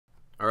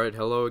Alright,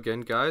 hello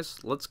again guys.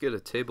 Let's get a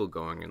table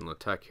going in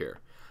Latex here.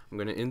 I'm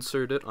going to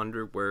insert it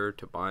under where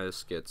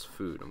Tobias gets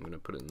food. I'm going to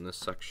put it in this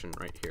section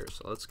right here.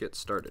 So let's get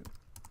started.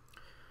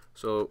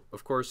 So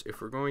of course if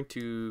we're going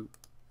to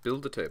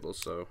build a table,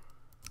 so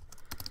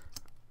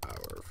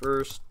our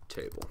first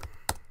table.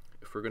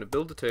 If we're going to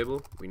build a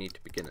table, we need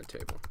to begin a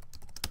table.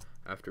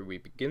 After we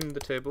begin the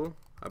table,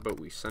 how about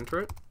we center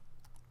it?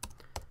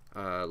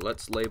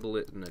 Let's label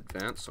it in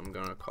advance. So I'm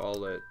going to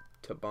call it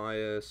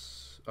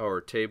Tobias,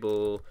 or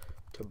table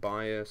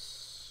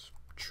Tobias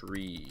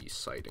tree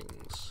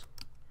sightings.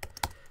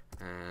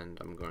 And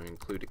I'm going to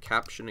include a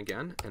caption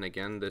again. And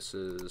again, this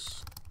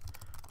is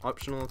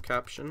optional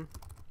caption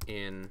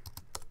in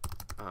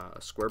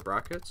square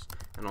brackets.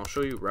 And I'll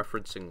show you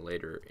referencing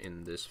later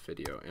in this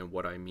video and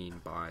what I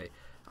mean by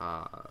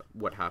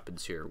what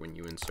happens here when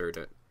you insert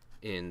it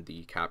in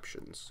the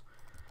captions.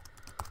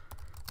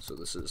 So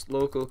this is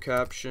local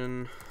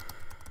caption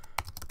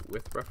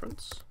with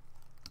reference.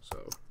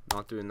 So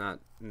not doing that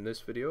in this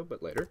video,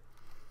 but later.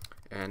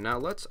 And now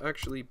let's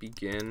actually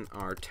begin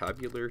our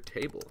tabular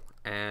table.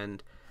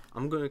 And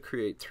I'm going to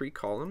create 3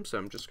 columns.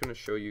 I'm just going to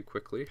show you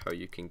quickly how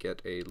you can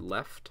get a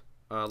left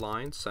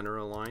aligned, center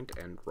aligned,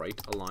 and right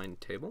aligned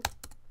table,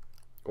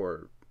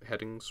 or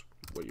headings,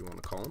 what you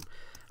want to call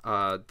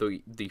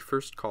them. The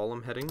first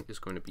column heading is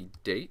going to be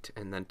date,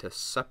 and then to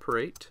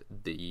separate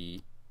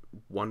the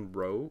one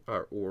row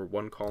or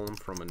one column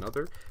from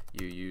another,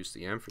 you use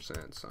the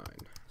ampersand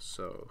sign.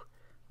 So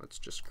let's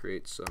just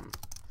create some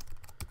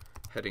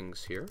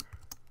headings here.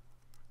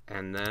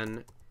 And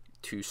then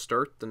to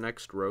start the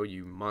next row,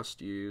 you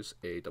must use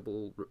a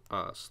double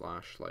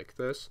slash like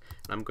this.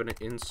 And I'm going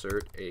to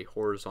insert a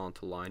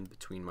horizontal line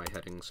between my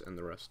headings and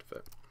the rest of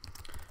it.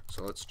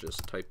 So let's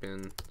just type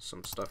in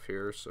some stuff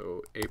here.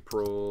 So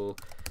April,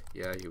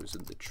 yeah, he was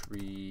in the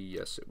tree.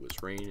 Yes, it was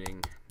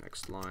raining.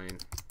 Next line,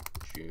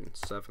 June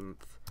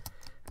 7th.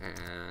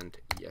 And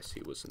yes,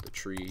 he was in the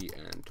tree.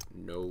 And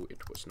no,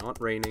 it was not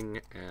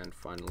raining. And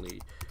finally,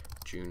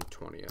 June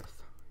 20th.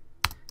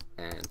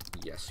 And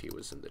yes, he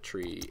was in the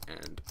tree,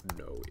 and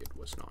no, it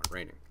was not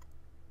raining.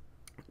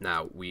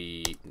 Now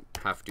we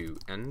have to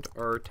end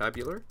our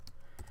tabular,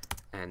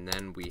 and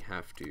then we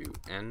have to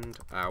end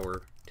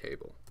our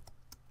table.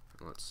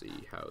 Let's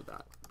see how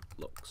that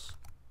looks.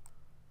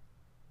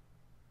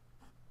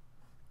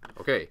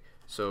 Okay,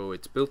 so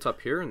it's built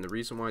up here, and the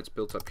reason why it's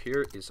built up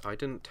here is I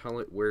didn't tell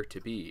it where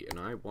to be, and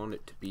I want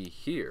it to be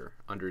here,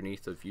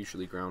 underneath of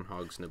usually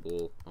groundhogs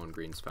nibble on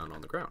greens found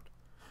on the ground.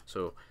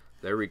 So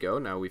there we go.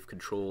 Now we've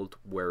controlled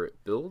where it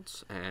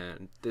builds,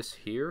 and this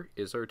here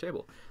is our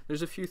table.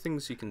 There's a few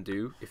things you can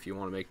do if you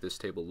want to make this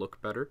table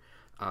look better,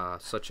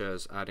 such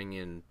as adding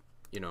in,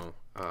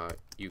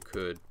 you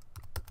could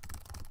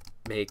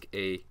make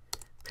a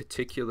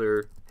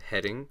particular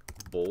heading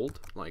bold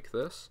like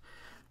this,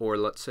 or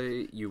let's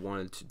say you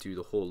wanted to do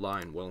the whole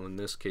line. Well, in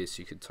this case,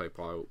 you could type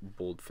out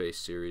boldface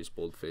series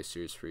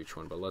for each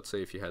one, but let's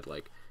say if you had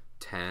like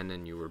 10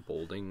 and you were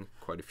bolding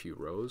quite a few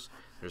rows,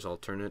 there's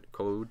alternate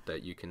code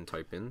that you can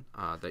type in,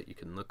 that you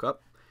can look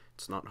up.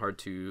 It's not hard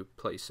to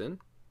place in,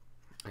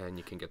 and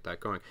you can get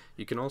that going.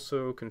 You can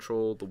also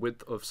control the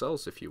width of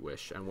cells if you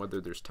wish, and whether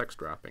there's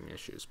text wrapping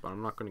issues, but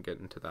I'm not going to get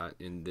into that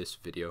in this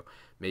video.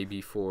 Maybe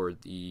for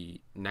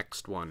the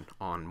next one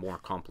on more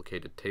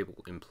complicated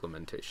table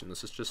implementation.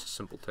 This is just a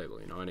simple table,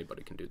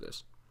 anybody can do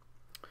this.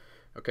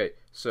 Okay,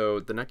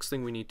 so the next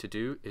thing we need to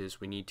do is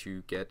we need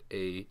to get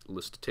a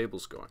list of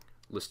tables going.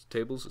 List of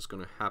tables is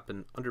going to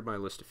happen under my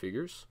list of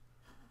figures.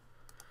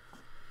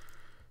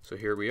 So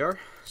here we are.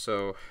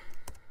 So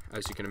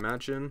as you can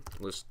imagine,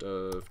 list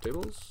of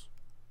tables.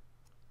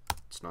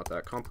 It's not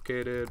that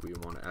complicated. We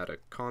want to add a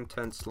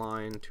contents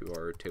line to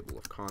our table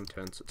of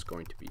contents. It's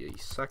going to be a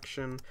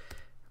section,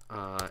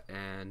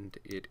 and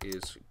it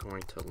is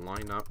going to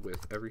line up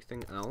with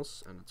everything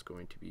else, and it's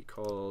going to be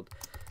called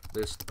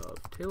list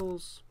of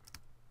tables,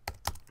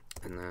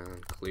 and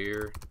then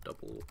clear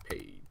double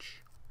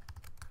page.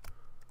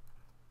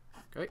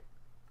 Okay,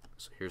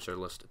 so here's our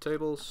list of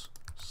tables.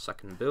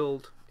 Second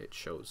build, it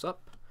shows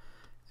up,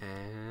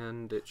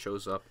 and it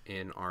shows up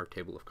in our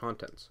table of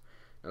contents.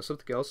 Now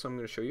something else I'm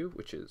going to show you,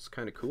 which is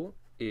kind of cool,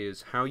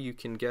 is how you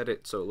can get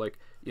it. So like,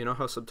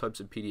 how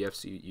sometimes in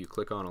PDFs you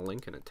click on a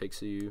link and it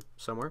takes you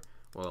somewhere?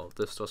 Well,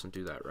 this doesn't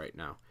do that right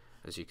now.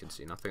 As you can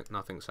see,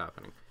 nothing's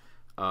happening.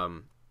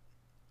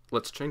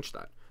 Let's change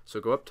that. So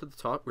go up to the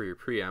top where your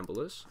preamble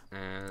is,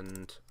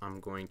 and I'm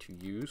going to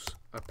use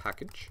a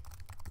package.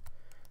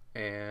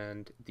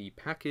 And the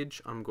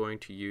package I'm going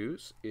to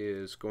use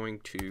is going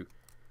to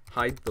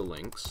hide the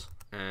links,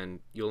 and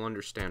you'll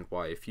understand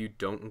why. If you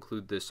don't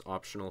include this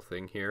optional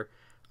thing here,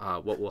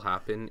 what will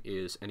happen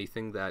is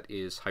anything that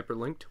is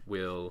hyperlinked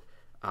will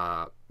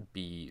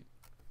be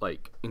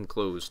like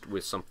enclosed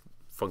with some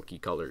funky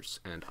colors,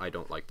 and I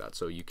don't like that.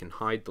 So you can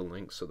hide the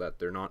links so that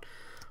they're not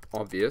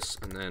obvious.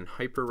 And then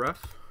hyperref,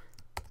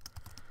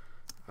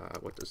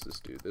 what does this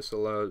do? This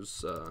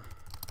allows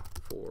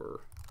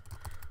for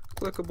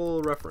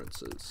clickable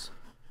references,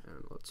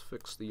 and let's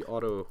fix the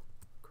auto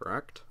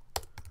correct.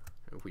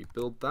 If we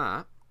build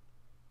that,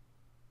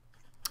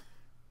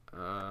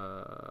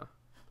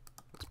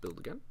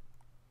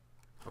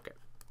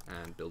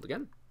 and build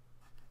again.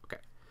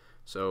 Okay,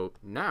 so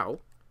now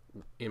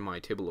in my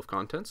table of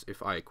contents,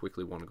 if I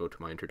quickly want to go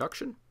to my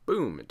introduction,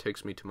 boom, it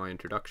takes me to my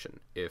introduction.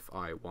 If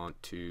I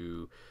want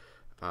to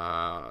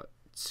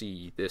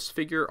see this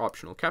figure,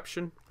 optional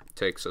caption, it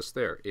takes us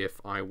there. If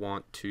I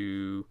want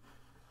to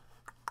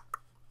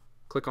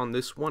click on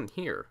this one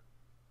here,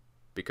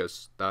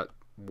 because that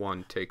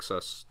one takes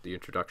us, the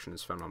introduction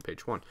is found on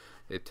page 1,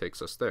 it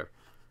takes us there.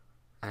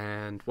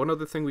 And one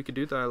other thing we could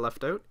do that I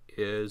left out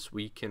is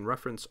we can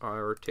reference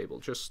our table,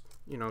 just,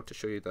 you know, to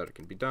show you that it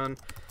can be done.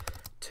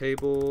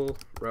 Table,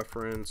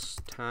 reference,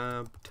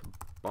 tab,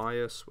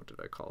 Tobias, what did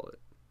I call it?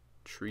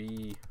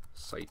 Tree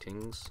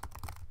sightings.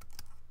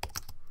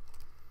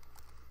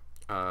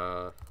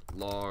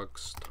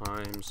 Logs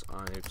times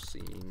I've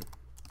seen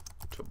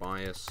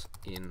Tobias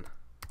in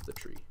the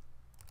tree.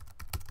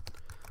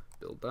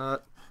 Build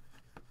that.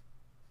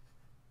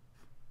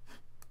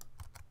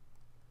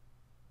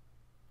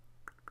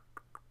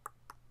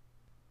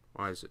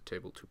 Why is it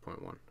table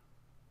 2.1?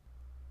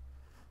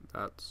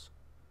 That's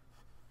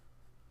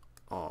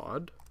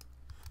odd.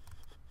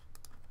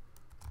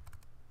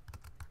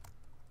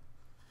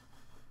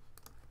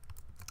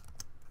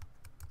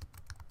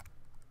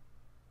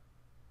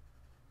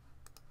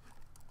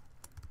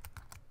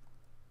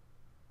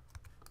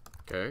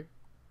 Okay,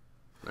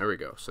 there we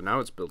go. So now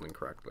it's building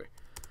correctly.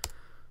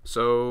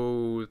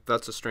 So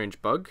that's a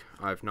strange bug.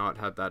 I've not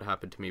had that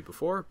happen to me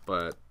before,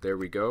 but there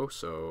we go.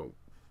 So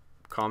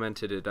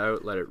commented it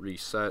out, let it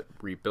reset,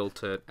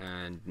 rebuilt it,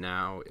 and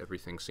now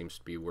everything seems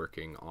to be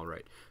working all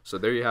right. So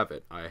there you have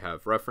it. I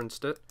have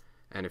referenced it,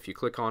 and if you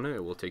click on it,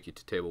 it will take you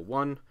to table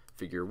 1,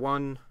 figure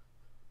 1,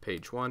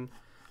 page 1.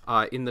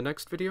 In the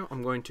next video,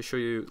 I'm going to show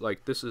you,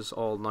 like, this is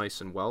all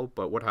nice and well,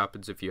 but what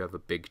happens if you have a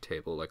big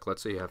table? Like,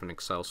 let's say you have an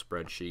Excel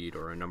spreadsheet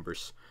or a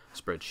numbers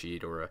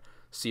spreadsheet or a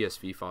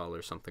CSV file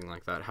or something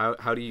like that.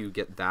 How do you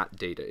get that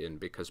data in?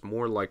 Because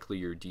more likely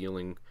you're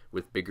dealing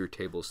with bigger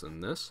tables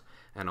than this,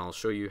 and I'll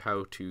show you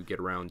how to get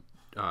around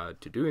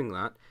to doing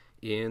that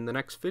in the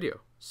next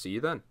video. See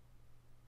you then.